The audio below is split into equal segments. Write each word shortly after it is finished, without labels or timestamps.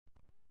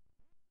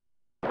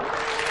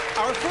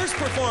Our first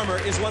performer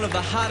is one of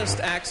the hottest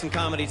acts in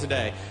comedy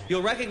today.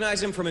 You'll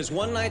recognize him from his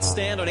one-night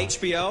stand on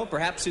HBO,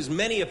 perhaps his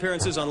many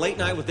appearances on Late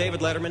Night with David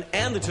Letterman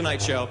and The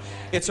Tonight Show.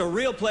 It's a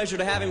real pleasure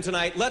to have him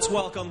tonight. Let's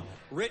welcome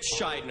Ritch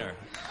Shydner.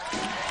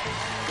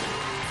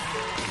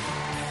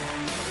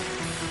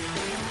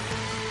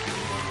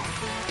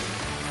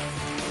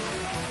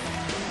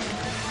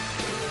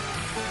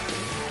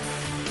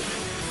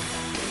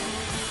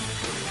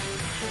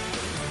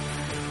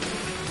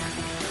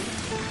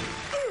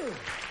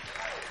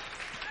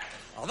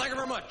 Oh, thank you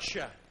very much.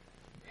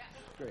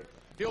 Great.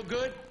 Feel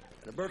good?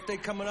 Got a birthday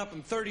coming up.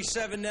 I'm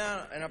 37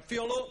 now, and I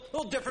feel a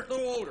little different, a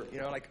little older. You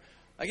know, like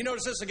you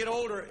notice this, I get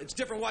older, it's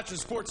different watching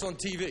sports on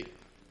TV.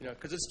 You know,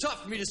 because it's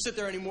tough for me to sit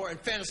there anymore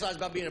and fantasize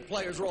about being a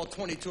player. We're all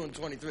 22 and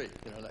 23.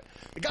 You know, like,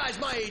 the guys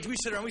my age, we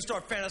sit there and we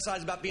start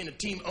fantasizing about being the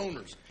team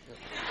owners. You know.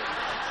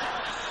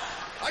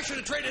 I should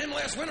have traded him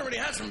last winter when he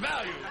had some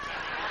value.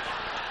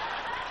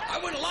 I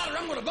win a lottery,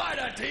 I'm going to buy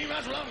that team.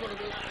 That's what I'm going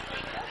to do.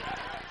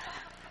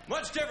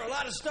 Much different. A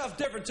lot of stuff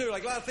different, too.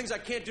 Like, a lot of things I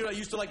can't do that I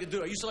used to like to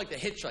do. I used to like to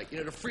hitchhike, you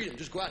know, the freedom.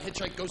 Just go out,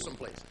 hitchhike, go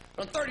someplace.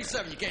 But I'm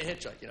 37, you can't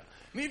hitchike, you know.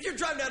 I mean, if you're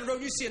driving down the road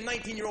and you see a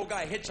 19-year-old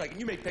guy hitchhiking,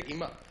 you may pick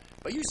him up.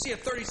 But you see a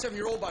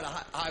 37-year-old by the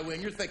highway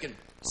and you're thinking,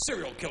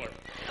 serial killer.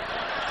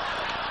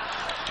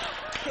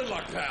 Good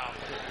luck, pal.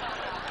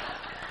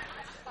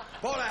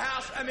 Bought a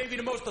house, that may be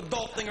the most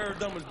adult thing I've ever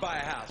done was buy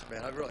a house,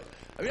 man.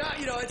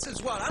 You know,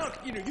 it's wild.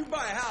 You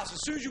buy a house, as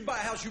soon as you buy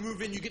a house, you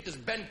move in, you get this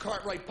Ben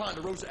Cartwright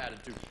Ponderosa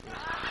attitude.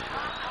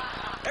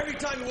 Every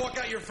time you walk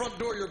out your front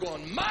door, you're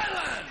going, my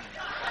land!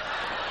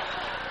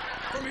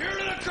 From here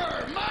to the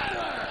curb, my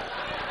land!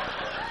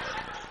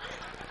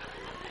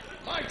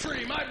 My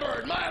tree, my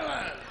bird, my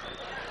land!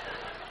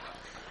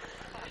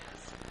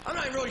 I'm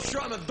not even really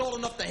sure I'm adult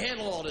enough to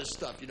handle all this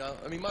stuff, you know?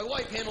 I mean, my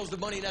wife handles the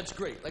money, and that's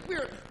great. Like, we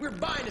were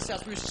buying this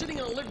house. We were sitting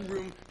in a living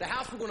room, the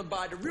house we're going to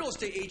buy, the real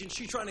estate agent,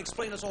 she's trying to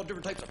explain us all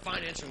different types of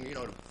financing, you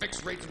know, the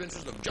fixed rates of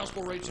interest, the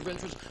adjustable rates of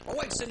interest. My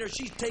wife's sitting there,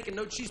 she's taking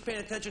notes, she's paying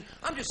attention.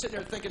 I'm just sitting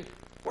there thinking,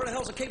 where the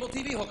hell's a cable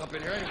TV hookup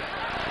in here anyway?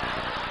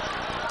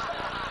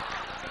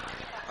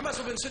 I must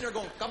have been sitting there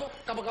going, gobble,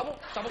 gobble, gobble,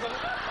 gobble, gobble.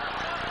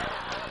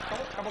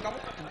 Gobble, gobble, gobble.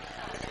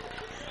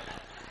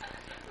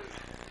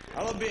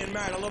 I love being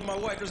married. I love my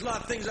wife. There's a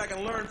lot of things I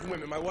can learn from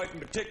women, my wife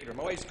in particular.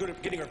 My wife's good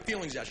at getting her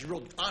feelings out. She's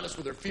real honest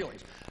with her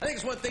feelings. I think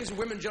it's one of the things that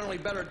women generally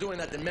better at doing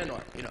that than men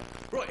are, you know.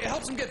 Really, it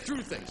helps them get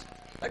through things.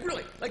 Like,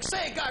 really, like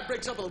say a guy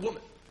breaks up with a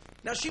woman.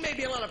 Now, she may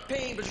be in a lot of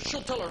pain, but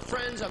she'll tell her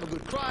friends, have a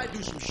good cry,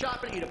 do some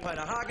shopping, eat a pint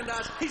of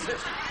Haagen-Dazs. He's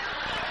history.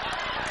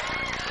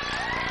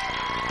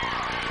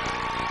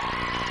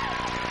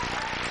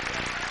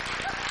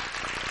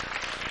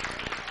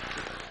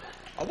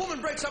 A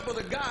woman breaks up with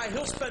a guy,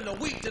 he'll spend a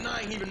week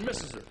denying he even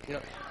misses her. You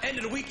know, end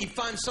of the week, he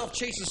finds himself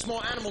chasing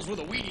small animals with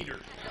a weed eater.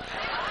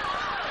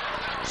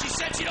 She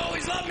said she'd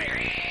always love me.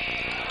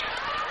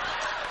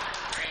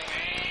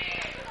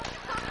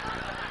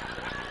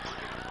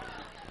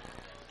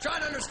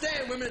 Trying to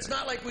understand women, it's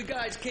not like we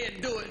guys can't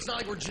do it. It's not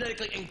like we're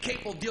genetically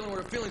incapable of dealing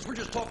with our feelings. We're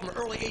just taught from an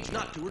early age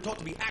not to. We're taught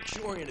to be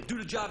action-oriented. Do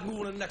the job, move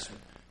on to the next one.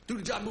 Do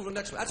the job, move on to the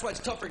next one. That's why it's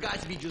tough for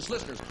guys to be just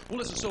listeners. We'll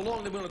listen so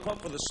long that we're going to come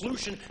up with a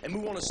solution and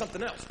move on to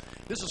something else.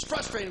 This is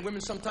frustrating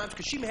women sometimes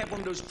because she may have one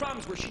of those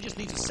problems where she just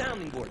needs a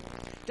sounding board. Do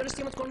you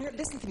understand what's going on here?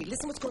 Listen to me.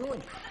 Listen what's going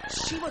on.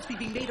 She wants me to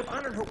be maid of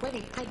honor at her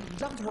wedding. I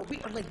love her. We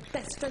are like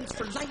best friends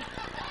for life.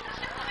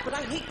 But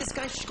I hate this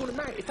guy she's going to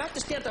marry. If I have to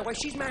stand there while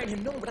she's marrying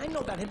him, knowing what I know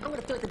about him, I'm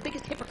going to feel like the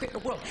biggest hypocrite in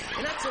the world.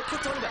 And I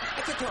can't tell anybody.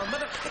 I can't tell her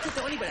mother. I can't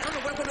tell anybody. I don't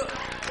know what I'm going to do.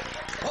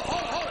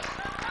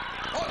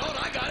 Hold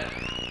on. I got it.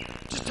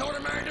 Just tell her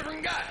to marry a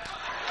different guy.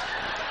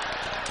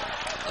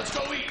 Let's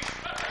go eat.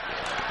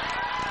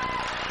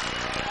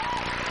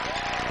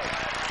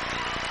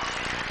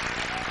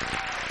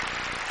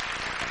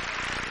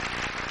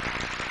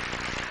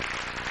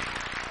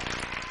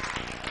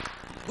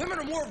 Women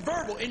are more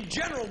verbal. In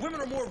general, women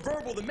are more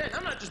verbal than men.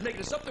 I'm not just making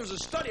this up. There's a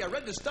study. I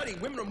read the study.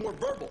 Women are more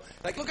verbal.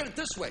 Like, look at it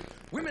this way.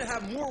 Women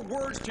have more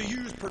words to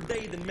use per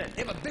day than men.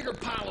 They have a bigger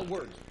pile of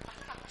words.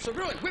 So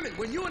really, women,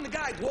 when you and the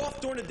guy go off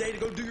during the day to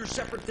go do your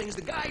separate things,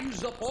 the guy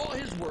uses up all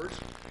his words.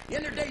 At the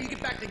end of the day, you get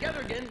back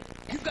together again.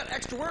 You've got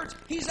extra words.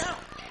 He's out.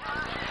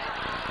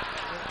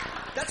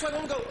 That's why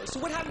women go, so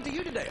what happened to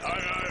you today?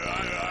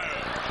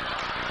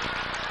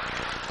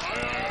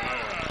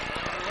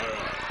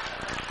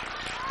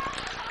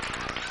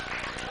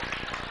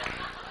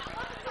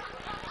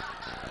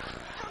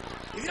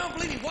 If you don't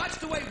believe me, watch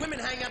the way women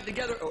hang out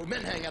together, or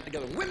men hang out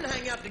together. When women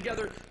hang out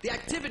together, the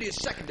activity is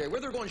secondary.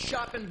 Whether they're going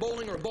shopping,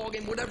 bowling, or a ball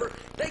game, whatever,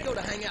 they go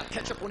to hang out,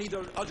 catch up on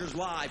either other's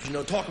lives, you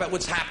know, talk about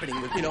what's happening.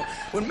 You know,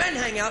 when men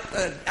hang out,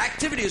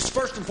 activity is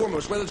first and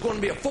foremost, whether it's going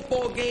to be a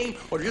football game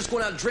or they're just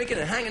going out drinking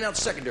and hanging out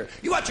secondary.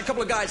 You watch a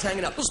couple of guys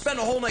hanging out, they'll spend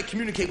a whole night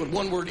communicating with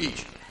one word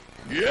each.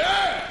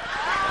 Yeah!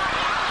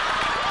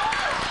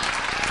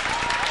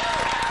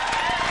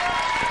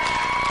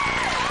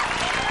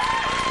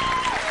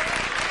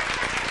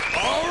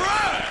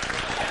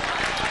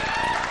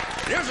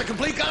 There's a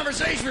complete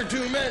conversation for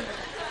two men.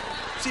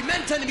 See,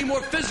 men tend to be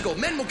more physical.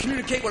 Men will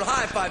communicate with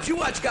high fives. You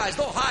watch guys,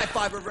 they'll high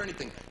five over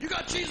anything. You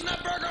got cheese in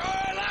that burger?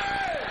 Oh,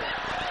 Larry!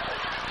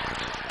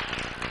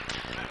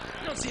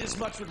 You don't see this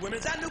much with women.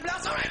 Is that new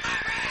blouse? All right, Larry!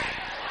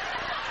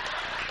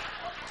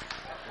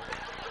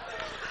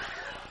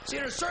 See,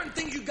 there's certain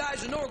things you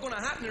guys know are going to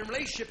happen in a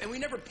relationship, and we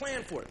never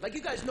plan for it. Like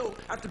you guys know,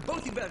 after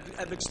both of you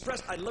have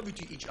expressed I love you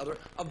to each other,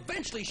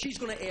 eventually she's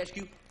going to ask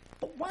you,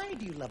 but why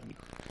do you love me?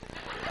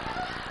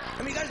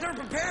 I mean, you guys never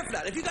prepare for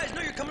that. If you guys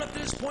know you're coming up to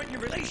this point in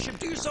your relationship,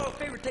 do yourself a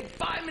favor, take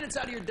 5 minutes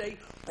out of your day,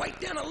 write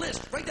down a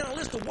list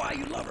of why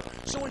you love her.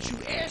 So when she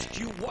asks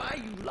you why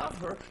you love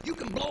her, you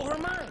can blow her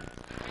mind.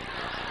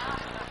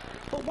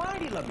 But why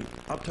do you love me?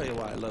 I'll tell you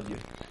why I love you.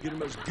 You're the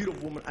most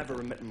beautiful woman I've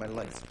ever met in my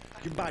life.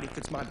 Your body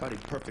fits my body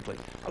perfectly.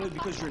 I love you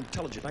because you're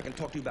intelligent. I can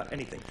talk to you about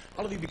anything.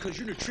 I love you because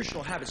your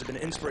nutritional habits have been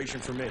an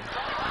inspiration for me.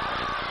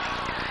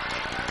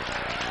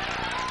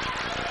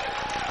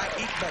 I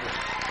eat better.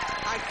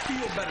 I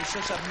feel better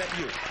since I've met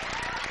you.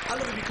 I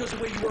love you because of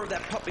the way you were with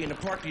that puppy in the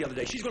park the other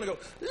day. She's going to go,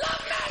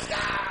 love master!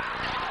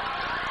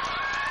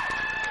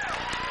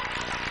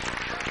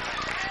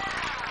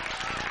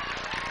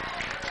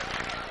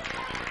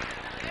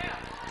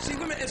 See,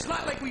 women, it's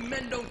not like we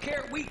men don't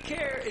care. We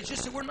care. It's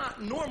just that we're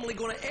not normally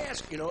going to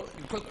ask,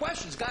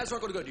 questions. Guys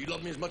aren't going to go, do you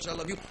love me as much as I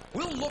love you?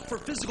 We'll look for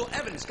physical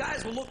evidence.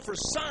 Guys will look for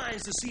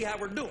signs to see how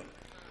we're doing.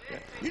 Yeah.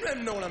 You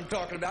don't know what I'm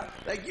talking about.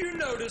 Like, you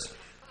notice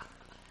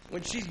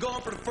when she's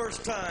gone for the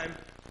first time,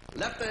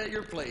 left at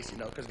your place,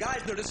 because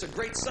guys know this is a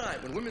great sign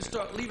when women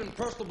start leaving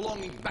personal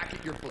belongings back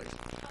at your place.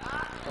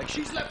 Like,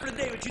 she's left for the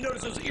day, but you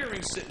notice those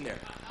earrings sitting there.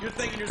 You're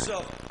thinking to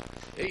yourself,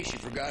 hey, she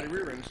forgot her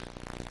earrings.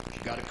 She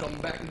got to come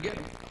back and get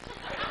them.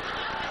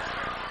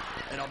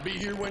 And I'll be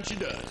here when she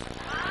does.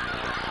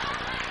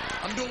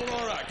 I'm doing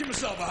all right. Give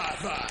myself a high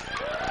five.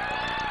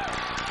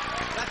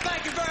 Now,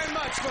 thank you very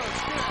much,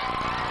 folks.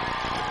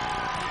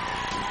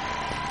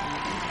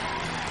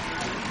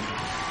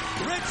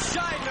 Ritch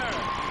Shydner.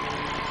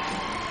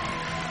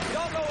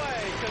 Don't go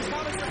away, because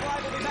Thomas McFly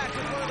will be back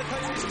with one of the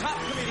country's top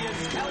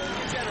comedians, Ellen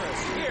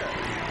DeGeneres, here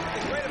at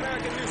the Great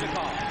American Music